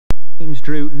Teams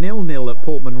drew 0-0 at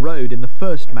Portman Road in the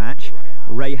first match.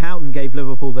 Ray Houghton gave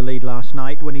Liverpool the lead last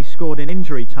night when he scored in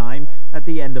injury time at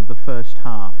the end of the first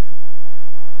half.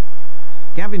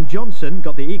 Gavin Johnson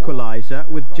got the equaliser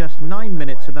with just 9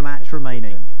 minutes of the match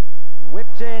remaining.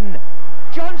 Whipped in.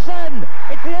 Johnson!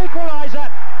 It's the equaliser!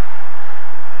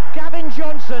 Gavin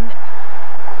Johnson.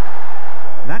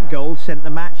 That goal sent the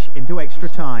match into extra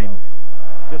time.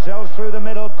 Dozzell's through the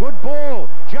middle. Good ball.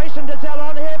 Jason Dozzell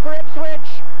on here for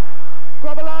Ipswich.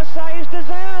 Grobbelaar saves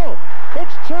Dozzell.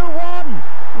 It's 2-1.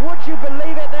 Would you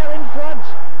believe it? They're in front.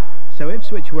 So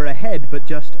Ipswich were ahead, but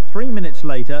just 3 minutes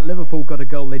later, Liverpool got a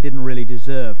goal they didn't really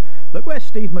deserve. Look where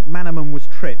Steve McManaman was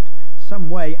tripped,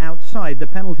 some way outside the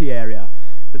penalty area.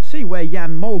 But see where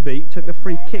John Molby took the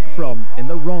free kick from, in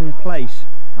the wrong place.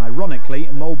 Ironically,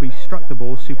 Molby struck the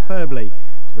ball superbly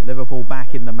to put Liverpool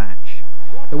back in the match.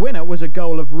 The winner was a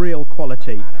goal of real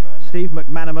quality. Steve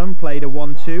McManaman played a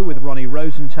 1-2 with Ronnie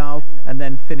Rosenthal and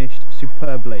then finished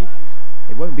superbly.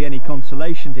 It won't be any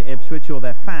consolation to Ipswich or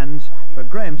their fans, but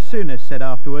Graham Souness said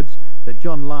afterwards that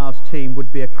John Lahr's team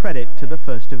would be a credit to the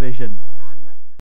First Division.